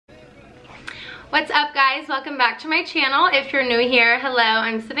What's up, guys? Welcome back to my channel. If you're new here, hello,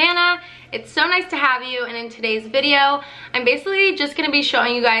 I'm Savannah. It's so nice to have you, and in today's video, I'm basically just going to be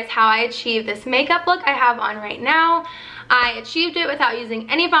showing you guys how I achieved this makeup look I have on right now. I achieved it without using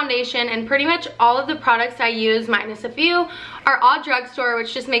any foundation, and pretty much all of the products I use, minus a few, are all drugstore,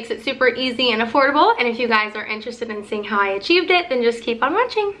 which just makes it super easy and affordable. And if you guys are interested in seeing how I achieved it, then just keep on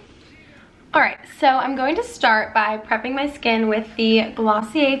watching. Alright, so I'm going to start by prepping my skin with the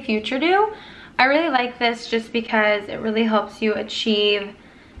Glossier Future Dew. I really like this just because it really helps you achieve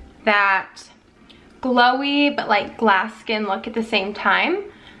that glowy but like glass skin look at the same time.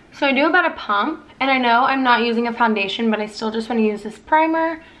 So I do about a pump, and I know I'm not using a foundation, but I still just want to use this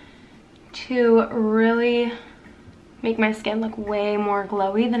primer to really make my skin look way more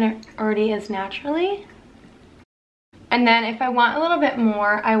glowy than it already is naturally. And then if I want a little bit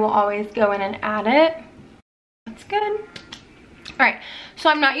more, I will always go in and add it. That's good. Alright, so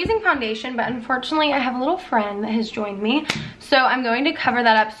I'm not using foundation, but unfortunately I have a little friend that has joined me. So I'm going to cover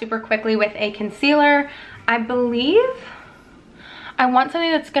that up super quickly with a concealer. I believe I want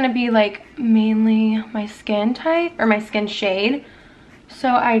something that's going to be like mainly my skin type or my skin shade, so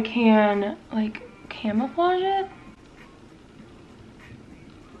I can like camouflage it.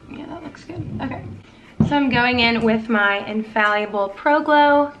 Yeah, that looks good. Okay, so I'm going in with my Infallible Pro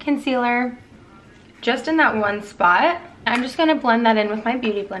Glow concealer just in that one spot. I'm just going to blend that in with my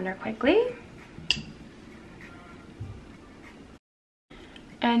beauty blender quickly.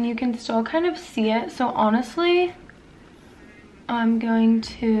 And you can still kind of see it, so honestly I'm going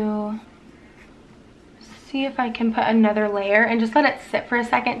to see if I can put another layer and just let it sit for a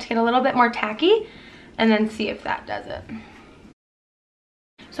second to get a little bit more tacky, and then see if that does it.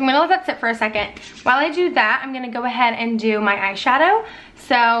 So I'm going to let that sit for a second. While I do that, I'm going to go ahead and do my eyeshadow.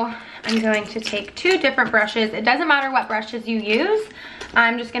 So I'm going to take two different brushes. It doesn't matter what brushes you use.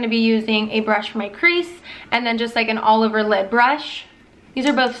 I'm just going to be using a brush for my crease and then just like an all over lid brush. These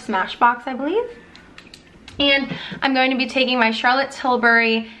are both Smashbox, I believe. And I'm going to be taking my Charlotte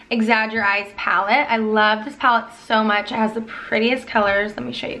Tilbury Exagger Your Eyes palette. I love this palette so much. It has the prettiest colors. Let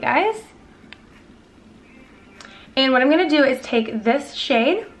me show you guys. And what I'm going to do is take this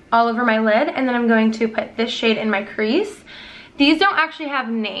shade all over my lid, and then I'm going to put this shade in my crease. These don't actually have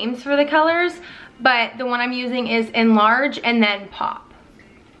names for the colors, but the one I'm using is Enlarge and then Pop,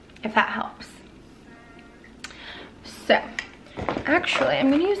 if that helps. So, actually, I'm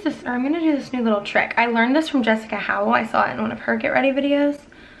going to use this, or I'm going to do this new little trick. I learned this from Jessica Howell. I saw it in one of her Get Ready videos.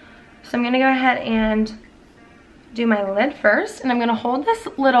 So I'm going to go ahead and do my lid first, and I'm going to hold this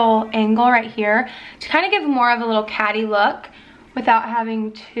little angle right here to kind of give more of a little catty look without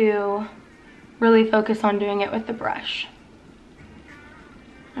having to really focus on doing it with the brush.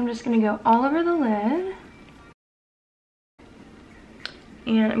 I'm just going to go all over the lid,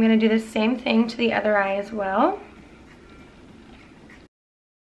 and I'm going to do the same thing to the other eye as well.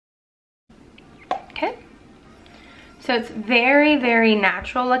 Okay, so it's very, very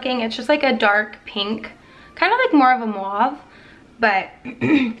natural looking. It's just like a dark pink, kind of like more of a mauve, but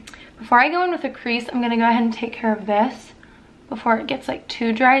before I go in with a crease, I'm gonna go ahead and take care of this before it gets like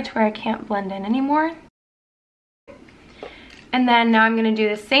too dry to where I can't blend in anymore. And then now I'm gonna do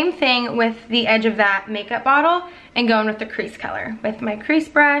the same thing with the edge of that makeup bottle and go in with the crease color with my crease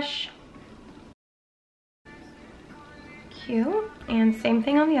brush. Cute. And same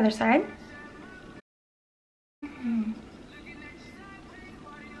thing on the other side.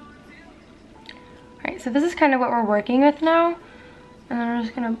 Alright, so this is kind of what we're working with now. And then I'm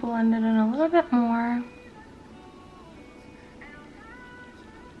just going to blend it in a little bit more.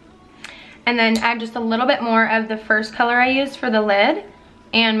 And then add just a little bit more of the first color I used for the lid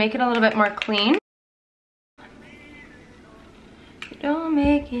and make it a little bit more clean. Don't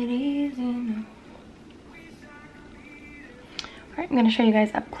make it easy. No. Alright, I'm going to show you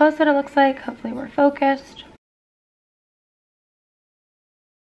guys up close what it looks like. Hopefully we're focused.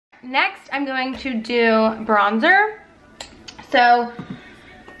 Next, I'm going to do bronzer. So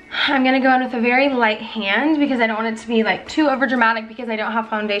I'm going to go in with a very light hand because I don't want it to be like too over dramatic because I don't have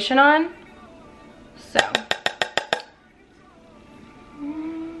foundation on. So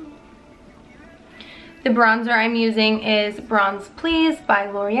the bronzer I'm using is Bronze Please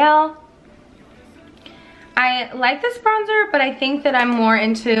by L'Oreal. I like this bronzer, but I think that I'm more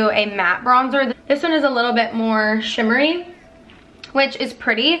into a matte bronzer. This one is a little bit more shimmery, which is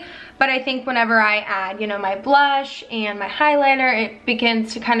pretty, but I think whenever I add, you know, my blush and my highlighter, it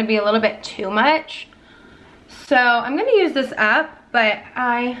begins to kind of be a little bit too much. So I'm going to use this up, but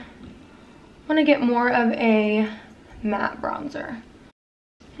I want to get more of a matte bronzer.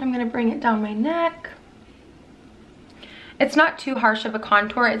 I'm going to bring it down my neck. It's not too harsh of a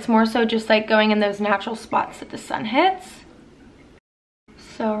contour. It's more so just like going in those natural spots that the sun hits.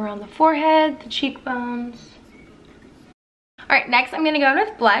 So around the forehead, the cheekbones. All right, next I'm gonna go in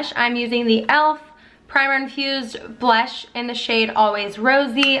with blush. I'm using the e.l.f. Primer Infused Blush in the shade Always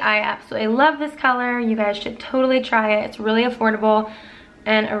Rosy. I absolutely love this color. You guys should totally try it. It's really affordable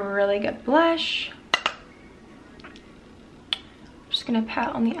and a really good blush. Just gonna pat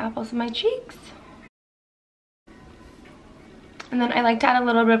on the apples of my cheeks. And then I like to add a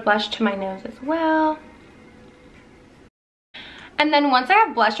little bit of blush to my nose as well. And then once I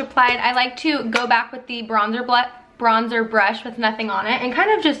have blush applied, I like to go back with the bronzer brush with nothing on it and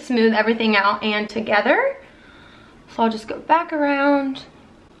kind of just smooth everything out and together. So I'll just go back around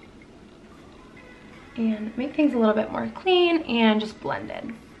and make things a little bit more clean and just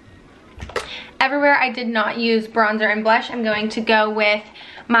blended. Everywhere I did not use bronzer and blush, I'm going to go with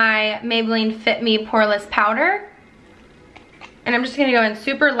my Maybelline Fit Me Poreless Powder. And I'm just gonna go in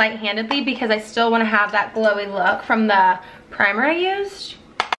super light-handedly because I still wanna have that glowy look from the primer I used.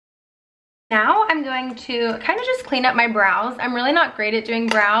 Now I'm going to kind of just clean up my brows. I'm really not great at doing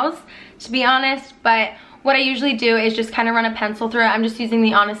brows, to be honest, but what I usually do is just kind of run a pencil through it. I'm just using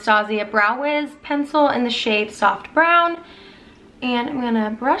the Anastasia Brow Wiz pencil in the shade Soft Brown. And I'm gonna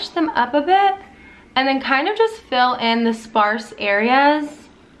brush them up a bit and then kind of just fill in the sparse areas.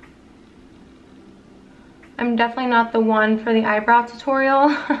 I'm definitely not the one for the eyebrow tutorial.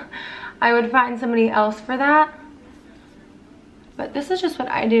 I would find somebody else for that. But this is just what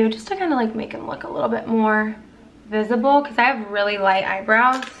I do, just to kind of like make them look a little bit more visible because I have really light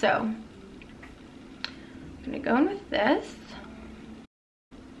eyebrows. So I'm gonna go in with this.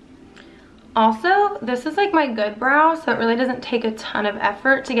 Also, this is like my good brow, so it really doesn't take a ton of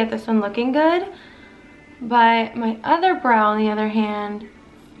effort to get this one looking good. But my other brow, on the other hand,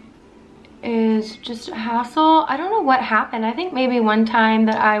 is just a hassle. I don't know what happened. I think maybe one time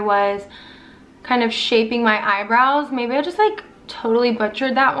that I was kind of shaping my eyebrows, maybe I just like totally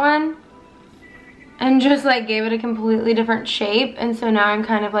butchered that one and just like gave it a completely different shape. And so now I'm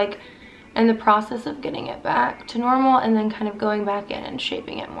kind of like in the process of getting it back to normal and then kind of going back in and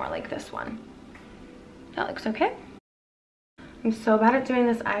shaping it more like this one. That looks okay. I'm so bad at doing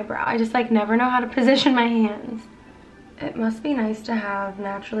this eyebrow. I just like never know how to position my hands. It must be nice to have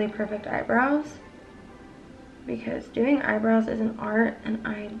naturally perfect eyebrows because doing eyebrows is an art and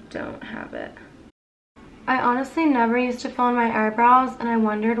I don't have it. I honestly never used to fill in my eyebrows and I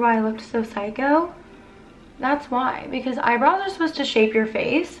wondered why I looked so psycho. That's why, because eyebrows are supposed to shape your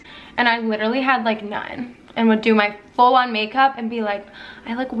face and I literally had like none and would do my full-on makeup and be like,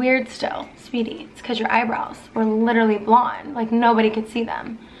 I look weird still. Sweetie, it's because your eyebrows were literally blonde. Like nobody could see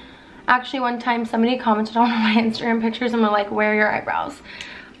them. Actually, one time somebody commented on one of my Instagram pictures and were like, where are your eyebrows?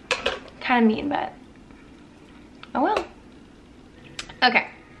 Kind of mean, but oh well. Okay.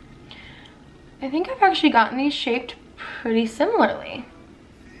 I think I've actually gotten these shaped pretty similarly.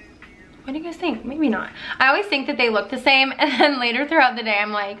 What do you guys think? Maybe not. I always think that they look the same and then later throughout the day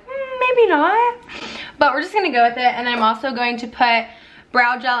I'm like, maybe not. But we're just gonna go with it. And I'm also going to put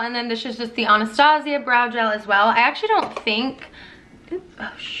brow gel and then this is just the Anastasia brow gel as well. I actually don't think,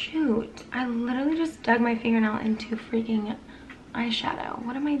 oh shoot. I literally just dug my fingernail into freaking eyeshadow.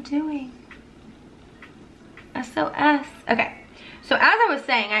 What am I doing? SOS. Okay. So as I was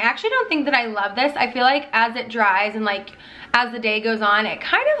saying, I actually don't think that I love this. I feel like as it dries and like as the day goes on, it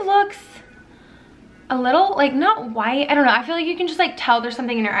kind of looks a little like not white. I don't know. I feel like you can just like tell there's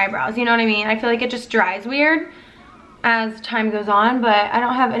something in your eyebrows. You know what I mean? I feel like it just dries weird as time goes on, but I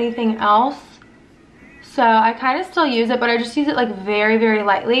don't have anything else. So I kind of still use it, but I just use it like very, very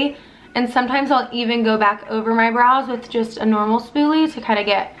lightly. And sometimes I'll even go back over my brows with just a normal spoolie to kind of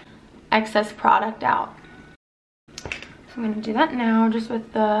get excess product out. So I'm going to do that now just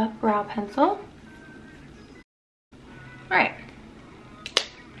with the brow pencil. Alright.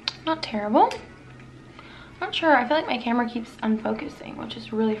 Not terrible. Not sure. I feel like my camera keeps unfocusing, which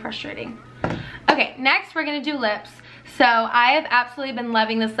is really frustrating. Okay, next we're going to do lips. So I have absolutely been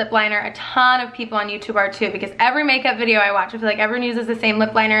loving this lip liner. A ton of people on YouTube are too, because every makeup video I watch, I feel like everyone uses the same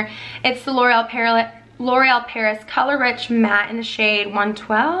lip liner. It's the L'Oreal Paris Color Rich Matte in the shade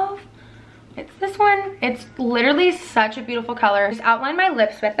 112. It's this one. It's literally such a beautiful color. Just outline my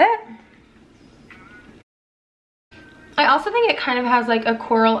lips with it. I also think it kind of has like a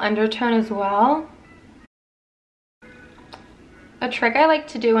coral undertone as well. A trick I like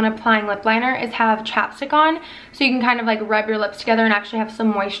to do when applying lip liner is have chapstick on so you can kind of like rub your lips together and actually have some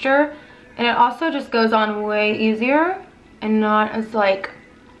moisture. And it also just goes on way easier and not as like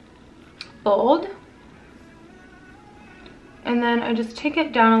bold. And then I just take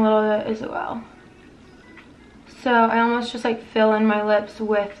it down a little bit as well. So I almost just like fill in my lips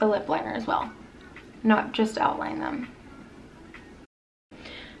with the lip liner as well, not just outline them.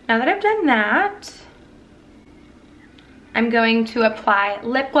 Now that I've done that, I'm going to apply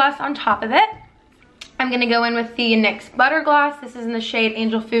lip gloss on top of it. I'm gonna go in with the NYX Butter Gloss. This is in the shade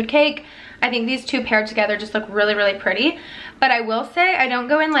Angel Food Cake. I think these two paired together just look really, really pretty. But I will say I don't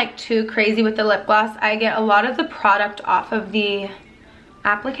go in like too crazy with the lip gloss. I get a lot of the product off of the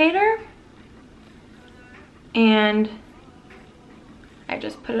applicator. And I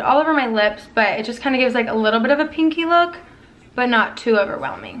just put it all over my lips, but it just kind of gives like a little bit of a pinky look, but not too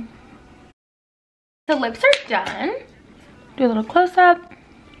overwhelming. The lips are done. Do a little close-up.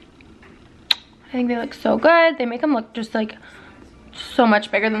 I think they look so good. They make them look just like so much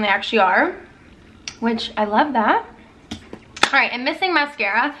bigger than they actually are, which I love that. All right, I'm missing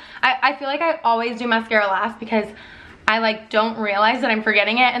mascara. I feel like I always do mascara last because I like don't realize that I'm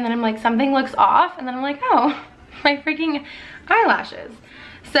forgetting it, and then I'm like, something looks off, and then I'm like, oh, my freaking eyelashes.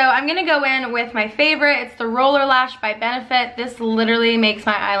 So I'm gonna go in with my favorite. It's the Roller Lash by Benefit. This literally makes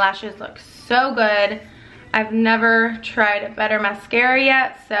my eyelashes look so good. I've never tried a better mascara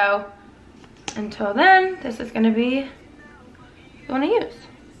yet, so until then, this is gonna be the one I use.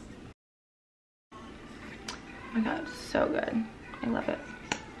 Oh my god, it's so good. I love it.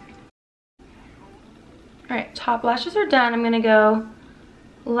 All right, top lashes are done. I'm gonna go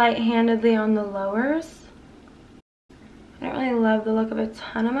light-handedly on the lowers. I don't really love the look of a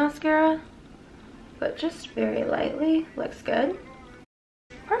ton of mascara, but just very lightly, looks good.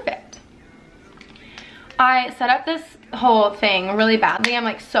 Perfect. I set up this whole thing really badly. I'm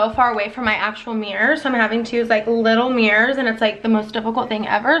like so far away from my actual mirror, so I'm having to use like little mirrors, and it's like the most difficult thing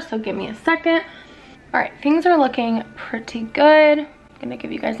ever, so give me a second. All right, things are looking pretty good. I'm gonna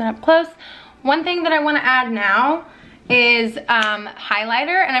give you guys an up close. One thing that I wanna add now is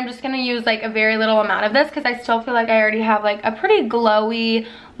highlighter, and I'm just gonna use like a very little amount of this because I still feel like I already have like a pretty glowy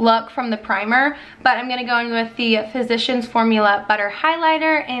look from the primer, but I'm gonna go in with the Physicians Formula Butter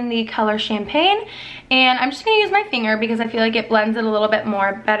Highlighter in the color Champagne, and I'm just gonna use my finger because I feel like it blends it a little bit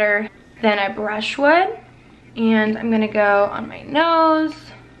more better than a brush would. And I'm gonna go on my nose,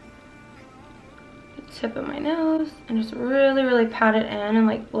 the tip of my nose, and just really, really pat it in and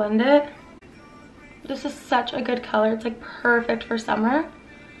like blend it. This is such a good color. It's like perfect for summer.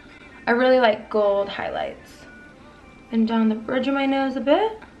 I really like gold highlights. And down the bridge of my nose a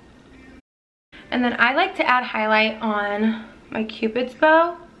bit. And then I like to add highlight on my Cupid's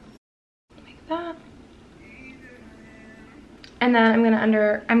bow, like that. And then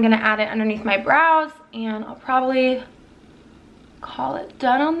I'm gonna add it underneath my brows, and I'll probably call it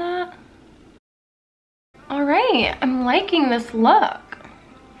done on that. All right, I'm liking this look.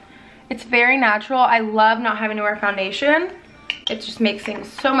 It's very natural. I love not having to wear foundation. It just makes things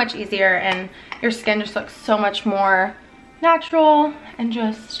so much easier, and your skin just looks so much more natural and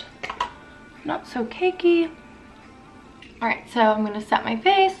just not so cakey. All right, so I'm gonna set my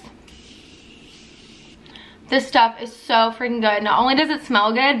face. This stuff is so freaking good. Not only does it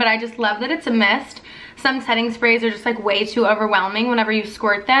smell good, but I just love that it's a mist. Some setting sprays are just like way too overwhelming whenever you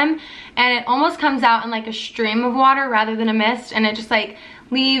squirt them, and it almost comes out in like a stream of water rather than a mist, and it just like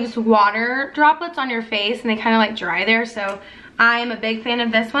leaves water droplets on your face, and they kind of like dry there. So I'm a big fan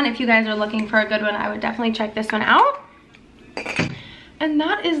of this one. If you guys are looking for a good one, I would definitely check this one out. And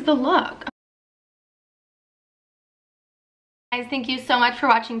that is the look. Guys, thank you so much for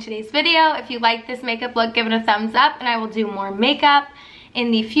watching today's video. If you like this makeup look, give it a thumbs up, and I will do more makeup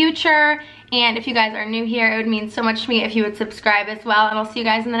in the future. And if you guys are new here, it would mean so much to me if you would subscribe as well, and I'll see you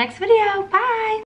guys in the next video. Bye!